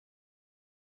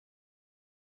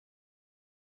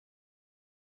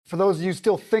For those of you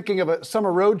still thinking of a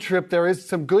summer road trip, there is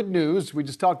some good news. We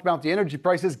just talked about the energy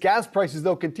prices. Gas prices,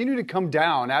 though, continue to come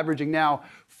down, averaging now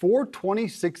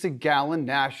 $4.26 a gallon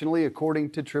nationally,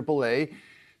 according to AAA.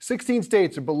 16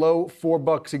 states are below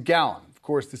 $4 a gallon. Of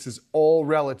course, this is all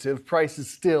relative. Price is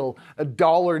still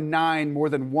 $1.09 more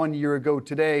than 1 year ago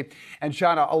today. And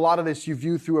Shauna, a lot of this you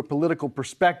view through a political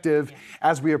perspective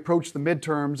as we approach the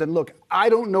midterms. And look, I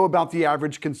don't know about the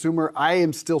average consumer. I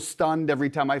am still stunned every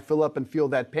time I fill up and feel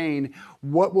that pain.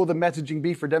 What will the messaging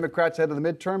be for Democrats ahead of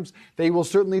the midterms? They will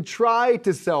certainly try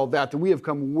to sell that we have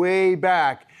come way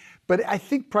back. But I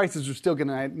think prices are still going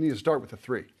to need to start with a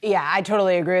 3. Yeah, I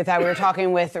totally agree with that. We were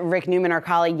talking with Rick Newman, our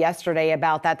colleague, yesterday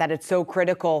about that it's so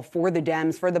critical for the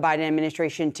Dems, for the Biden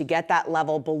administration to get that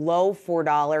level below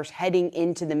 $4 heading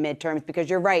into the midterms, because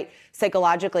you're right.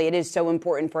 Psychologically, it is so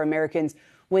important for Americans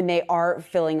when they are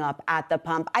filling up at the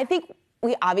pump. I think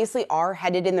we obviously are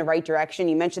headed in the right direction.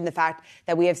 You mentioned the fact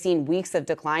that we have seen weeks of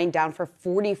decline down for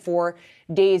 44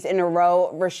 days in a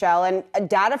row, Rochelle. And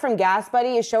data from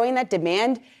GasBuddy is showing that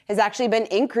demand has actually been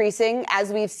increasing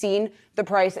as we've seen the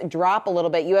price drop a little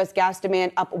bit. U.S. gas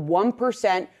demand up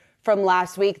 1% from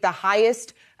last week, the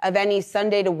highest of any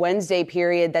Sunday to Wednesday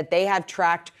period that they have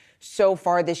tracked so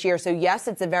far this year. So yes,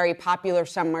 it's a very popular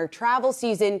summer travel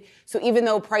season. So even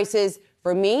though prices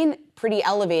remain pretty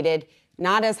elevated,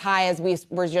 not as high as we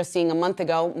were just seeing a month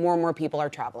ago, more and more people are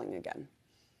traveling again.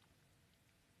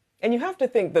 And you have to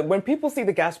think that when people see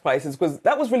the gas prices, because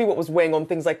that was really what was weighing on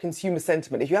things like consumer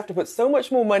sentiment. If you have to put so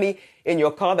much more money in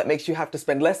your car, that makes you have to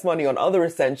spend less money on other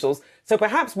essentials. So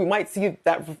perhaps we might see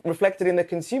that reflected in the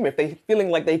consumer. If they're feeling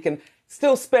like they can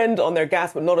still spend on their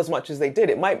gas, but not as much as they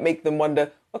did, it might make them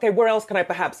wonder, okay, where else can I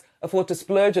perhaps afford to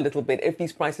splurge a little bit if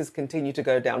these prices continue to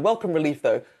go down? Welcome relief,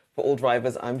 though, for all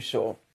drivers, I'm sure.